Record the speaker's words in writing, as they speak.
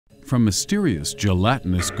from mysterious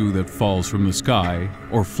gelatinous goo that falls from the sky,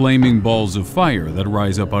 or flaming balls of fire that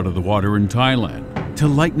rise up out of the water in Thailand, to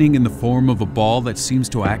lightning in the form of a ball that seems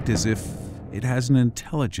to act as if it has an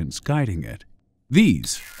intelligence guiding it.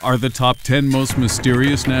 These are the top 10 most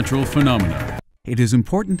mysterious natural phenomena. It is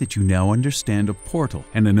important that you now understand a portal,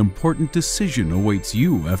 and an important decision awaits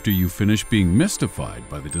you after you finish being mystified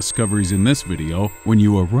by the discoveries in this video when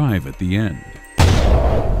you arrive at the end.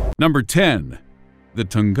 Number 10. The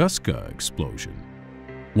Tunguska Explosion.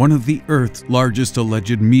 One of the Earth's largest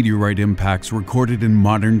alleged meteorite impacts recorded in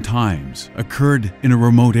modern times occurred in a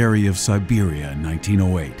remote area of Siberia in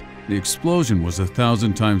 1908. The explosion was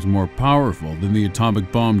 1,000 times more powerful than the atomic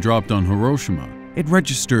bomb dropped on Hiroshima. It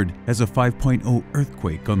registered as a 5.0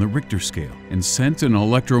 earthquake on the Richter scale and sent an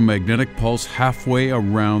electromagnetic pulse halfway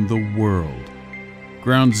around the world.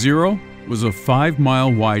 Ground Zero was a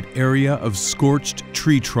 5-mile-wide area of scorched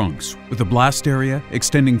tree trunks, with a blast area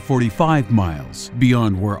extending 45 miles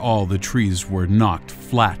beyond where all the trees were knocked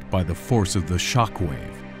flat by the force of the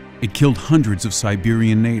shockwave. It killed hundreds of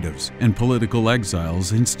Siberian natives and political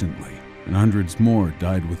exiles instantly, and hundreds more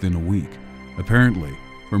died within a week, apparently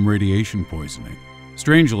from radiation poisoning.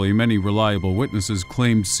 Strangely, many reliable witnesses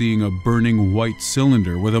claimed seeing a burning white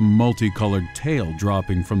cylinder with a multicolored tail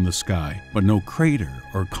dropping from the sky, but no crater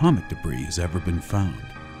or comet debris has ever been found.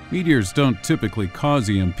 Meteors don't typically cause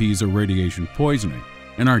EMPs or radiation poisoning,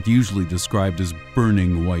 and aren't usually described as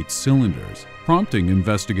burning white cylinders, prompting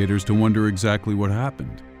investigators to wonder exactly what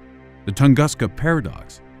happened. The Tunguska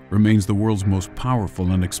paradox remains the world's most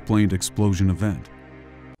powerful unexplained explosion event.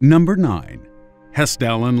 Number 9.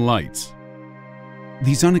 Hessdalen Lights.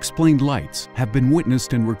 These unexplained lights have been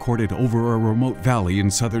witnessed and recorded over a remote valley in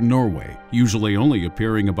southern Norway, usually only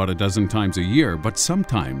appearing about a dozen times a year, but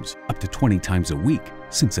sometimes up to 20 times a week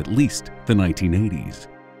since at least the 1980s.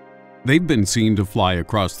 They've been seen to fly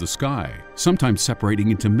across the sky, sometimes separating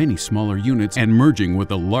into many smaller units and merging with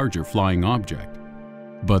a larger flying object.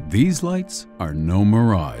 But these lights are no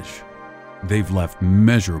mirage. They've left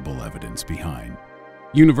measurable evidence behind.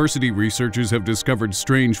 University researchers have discovered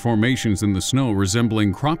strange formations in the snow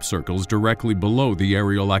resembling crop circles directly below the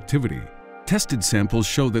aerial activity. Tested samples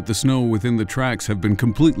show that the snow within the tracks have been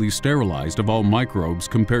completely sterilized of all microbes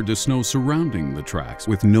compared to snow surrounding the tracks,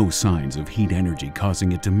 with no signs of heat energy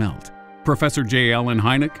causing it to melt. Professor J. Allen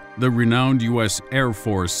Hynek, the renowned U.S. Air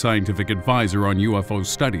Force scientific advisor on UFO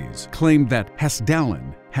studies, claimed that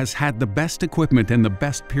Hessdalen has had the best equipment and the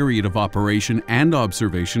best period of operation and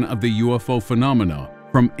observation of the UFO phenomena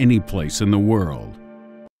from any place in the world.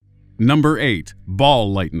 Number 8.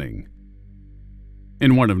 Ball lightning.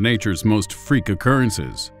 In one of nature's most freak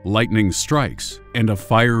occurrences, lightning strikes and a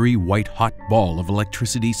fiery white-hot ball of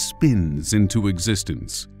electricity spins into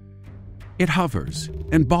existence. It hovers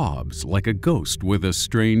and bobs like a ghost with a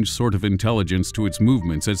strange sort of intelligence to its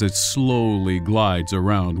movements as it slowly glides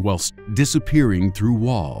around whilst disappearing through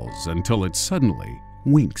walls until it suddenly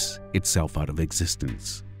winks itself out of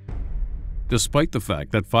existence. Despite the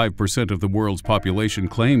fact that 5% of the world's population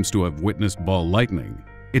claims to have witnessed ball lightning,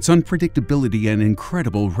 its unpredictability and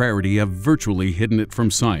incredible rarity have virtually hidden it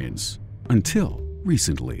from science, until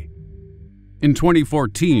recently. In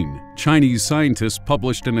 2014, Chinese scientists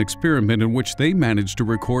published an experiment in which they managed to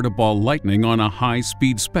record a ball lightning on a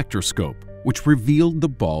high-speed spectroscope, which revealed the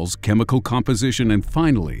ball's chemical composition and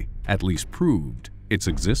finally, at least proved, its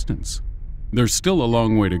existence. There's still a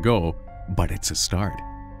long way to go, but it's a start.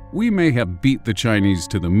 We may have beat the Chinese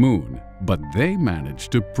to the moon, but they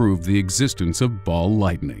managed to prove the existence of ball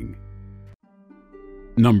lightning.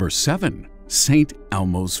 Number 7. St.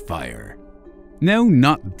 Elmo's Fire. No,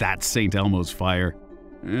 not that St. Elmo's Fire.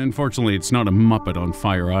 Unfortunately, it's not a Muppet on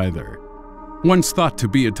fire either. Once thought to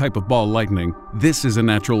be a type of ball lightning, this is a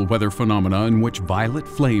natural weather phenomena in which violet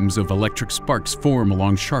flames of electric sparks form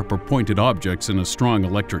along sharp or pointed objects in a strong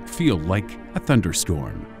electric field like a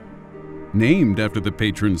thunderstorm. Named after the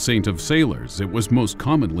patron saint of sailors, it was most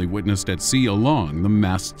commonly witnessed at sea along the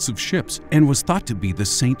masts of ships and was thought to be the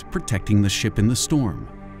saint protecting the ship in the storm.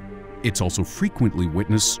 It's also frequently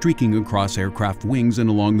witnessed streaking across aircraft wings and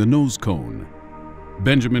along the nose cone.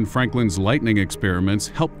 Benjamin Franklin's lightning experiments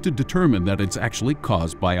helped to determine that it's actually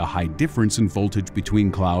caused by a high difference in voltage between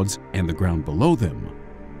clouds and the ground below them.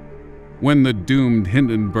 When the doomed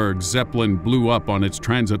Hindenburg Zeppelin blew up on its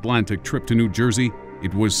transatlantic trip to New Jersey,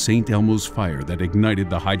 it was St. Elmo's Fire that ignited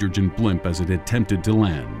the hydrogen blimp as it attempted to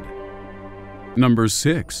land. Number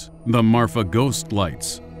 6. The MARFA Ghost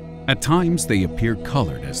Lights. At times, they appear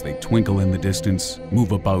colored as they twinkle in the distance,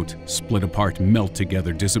 move about, split apart, melt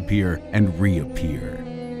together, disappear, and reappear.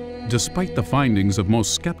 Despite the findings of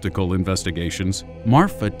most skeptical investigations,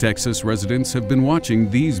 MARFA, Texas residents have been watching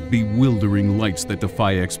these bewildering lights that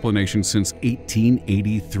defy explanation since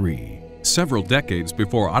 1883, several decades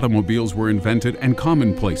before automobiles were invented and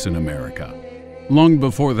commonplace in America. Long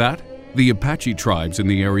before that, the Apache tribes in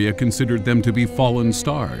the area considered them to be fallen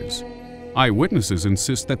stars. Eyewitnesses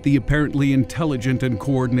insist that the apparently intelligent and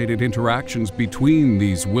coordinated interactions between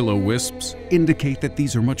these will-o-wisps indicate that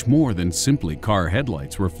these are much more than simply car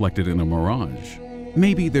headlights reflected in a mirage.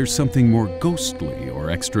 Maybe there's something more ghostly or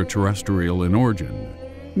extraterrestrial in origin.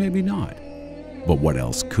 Maybe not. But what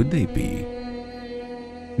else could they be?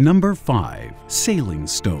 Number 5. Sailing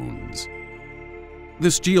stones.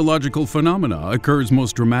 This geological phenomena occurs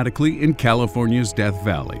most dramatically in California's Death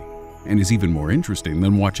Valley, and is even more interesting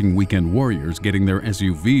than watching weekend warriors getting their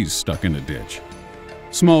SUVs stuck in a ditch.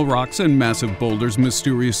 Small rocks and massive boulders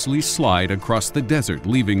mysteriously slide across the desert,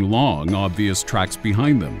 leaving long, obvious tracks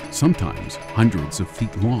behind them, sometimes hundreds of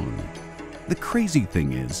feet long. The crazy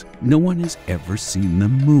thing is, no one has ever seen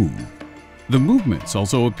them move. The movements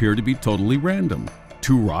also appear to be totally random.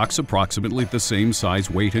 Two rocks approximately the same size,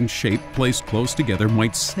 weight, and shape placed close together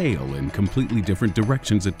might sail in completely different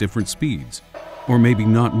directions at different speeds, or maybe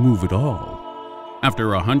not move at all. After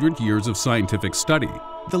 100 years of scientific study,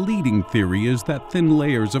 the leading theory is that thin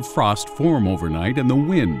layers of frost form overnight and the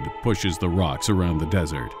wind pushes the rocks around the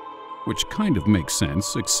desert. Which kind of makes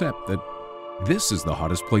sense, except that this is the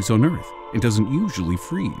hottest place on Earth and doesn't usually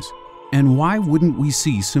freeze. And why wouldn't we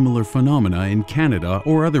see similar phenomena in Canada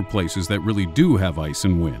or other places that really do have ice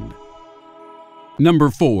and wind? Number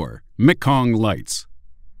 4. MEKONG Lights.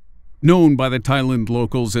 Known by the Thailand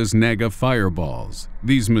locals as Naga fireballs,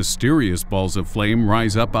 these mysterious balls of flame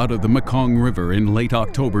rise up out of the Mekong River in late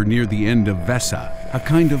October near the end of Vesak, a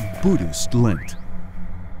kind of Buddhist Lent.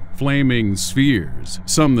 Flaming spheres,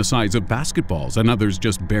 some the size of basketballs and others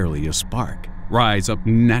just barely a spark, rise up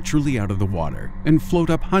naturally out of the water and float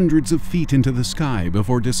up hundreds of feet into the sky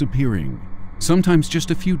before disappearing, sometimes just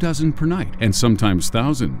a few dozen per night and sometimes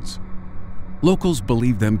thousands. Locals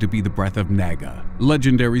believe them to be the breath of Naga,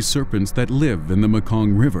 legendary serpents that live in the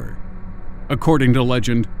Mekong River. According to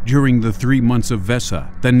legend, during the 3 months of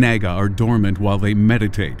Vesak, the Naga are dormant while they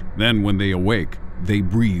meditate. Then when they awake, they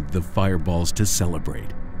breathe the fireballs to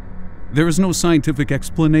celebrate. There is no scientific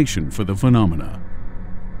explanation for the phenomena.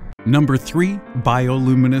 Number 3.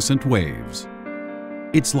 Bioluminescent waves.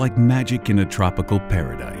 It's like magic in a tropical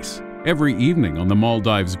paradise. Every evening on the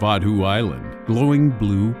Maldives' Vadhu Island, glowing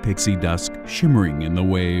blue pixie dust shimmering in the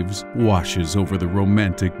waves washes over the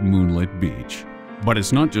romantic moonlit beach. But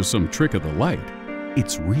it's not just some trick of the light,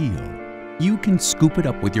 it's real. You can scoop it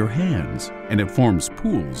up with your hands, and it forms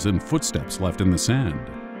pools and footsteps left in the sand.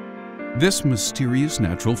 This mysterious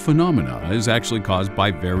natural phenomena is actually caused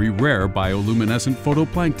by very rare bioluminescent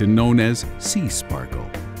photoplankton known as sea sparkle.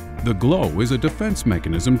 The glow is a defense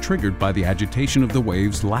mechanism triggered by the agitation of the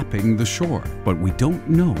waves lapping the shore, but we don't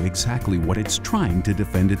know exactly what it's trying to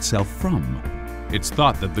defend itself from. It's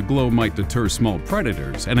thought that the glow might deter small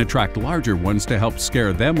predators and attract larger ones to help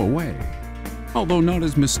scare them away. Although not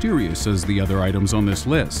as mysterious as the other items on this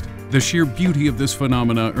list, the sheer beauty of this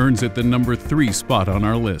phenomena earns it the number 3 spot on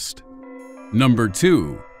our list. Number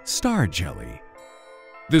 2. Star jelly.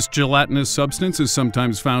 This gelatinous substance is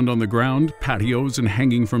sometimes found on the ground, patios, and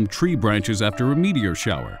hanging from tree branches after a meteor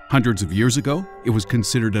shower. Hundreds of years ago, it was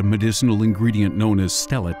considered a medicinal ingredient known as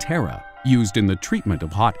Stella terra, used in the treatment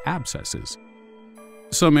of hot abscesses.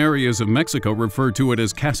 Some areas of Mexico refer to it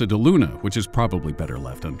as casa de luna, which is probably better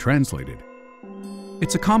left untranslated.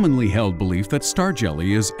 It's a commonly held belief that star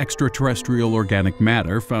jelly is extraterrestrial organic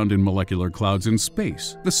matter found in molecular clouds in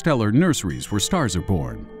space, the stellar nurseries where stars are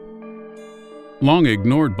born. Long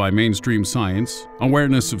ignored by mainstream science,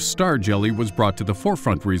 awareness of star jelly was brought to the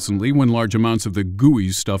forefront recently when large amounts of the gooey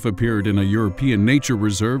stuff appeared in a European nature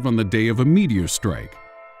reserve on the day of a meteor strike.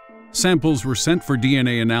 Samples were sent for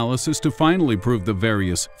DNA analysis to finally prove the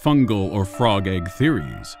various fungal or frog egg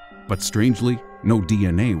theories. But strangely, no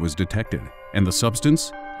DNA was detected, and the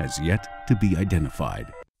substance has yet to be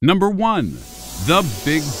identified. Number 1. The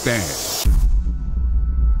Big Bang.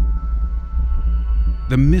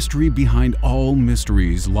 The mystery behind all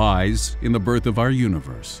mysteries lies in the birth of our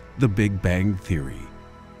universe, the Big Bang Theory.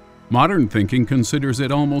 Modern thinking considers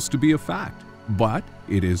it almost to be a fact, but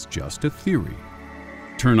it is just a theory.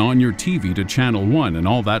 Turn on your TV to channel 1 and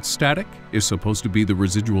all that static is supposed to be the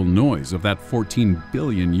residual noise of that 14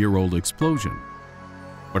 billion-year-old explosion.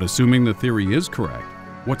 But assuming the theory is correct,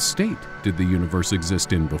 what state did the universe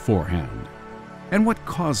exist in beforehand? And what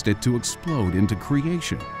caused it to explode into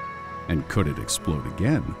creation? And could it explode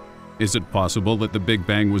again? Is it possible that the Big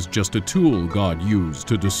Bang was just a tool God used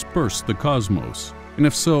to disperse the cosmos? And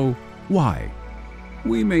if so, why?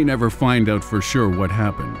 We may never find out for sure what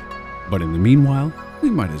happened, but in the meanwhile, we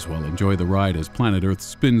might as well enjoy the ride as planet Earth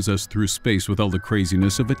spins us through space with all the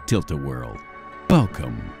craziness of a tilt-a-whirl.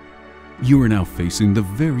 Welcome. You are now facing the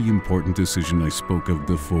very important decision I spoke of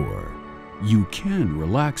before. You can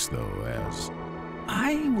relax though, as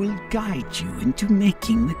I will guide you into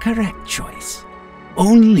making the correct choice.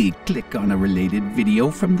 Only click on a related video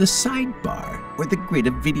from the sidebar or the grid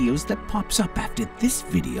of videos that pops up after this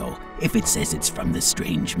video if it says it's from the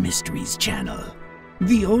Strange Mysteries channel.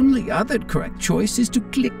 The only other correct choice is to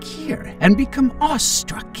click here and become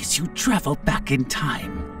awestruck as you travel back in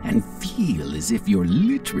time and feel as if you're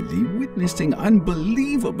literally witnessing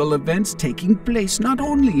unbelievable events taking place not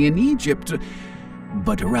only in Egypt,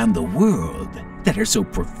 but around the world that are so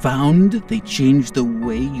profound they change the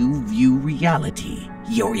way you view reality,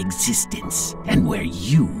 your existence, and where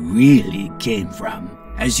you really came from.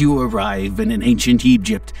 As you arrive in an ancient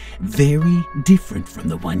Egypt, very different from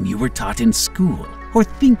the one you were taught in school, or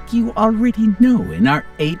think you already know in our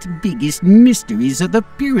 8 biggest mysteries of the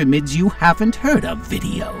pyramids you haven't heard of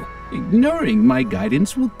video. Ignoring my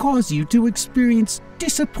guidance will cause you to experience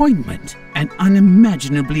disappointment, an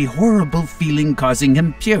unimaginably horrible feeling causing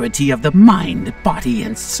impurity of the mind, body,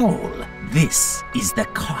 and soul. This is the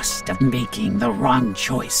cost of making the wrong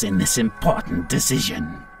choice in this important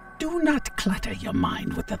decision. Do not clutter your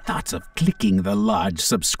mind with the thoughts of clicking the large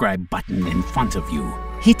subscribe button in front of you.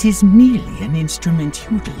 It is merely an instrument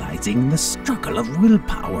utilizing the struggle of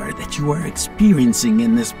willpower that you are experiencing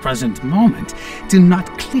in this present moment. Do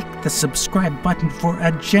not click the subscribe button for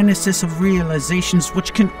a genesis of realizations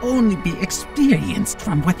which can only be experienced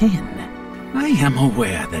from within. I am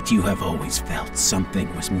aware that you have always felt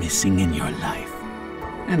something was missing in your life,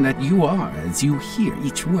 and that you are, as you hear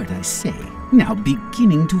each word I say, now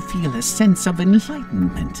beginning to feel a sense of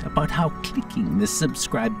enlightenment about how clicking the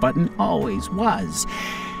subscribe button always was,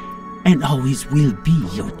 and always will be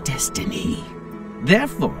your destiny.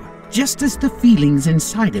 Therefore, just as the feelings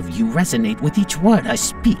inside of you resonate with each word I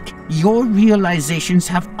speak, your realizations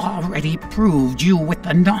have already proved you with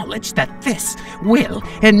the knowledge that this will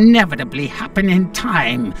inevitably happen in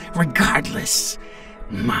time, regardless,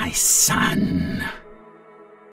 my son.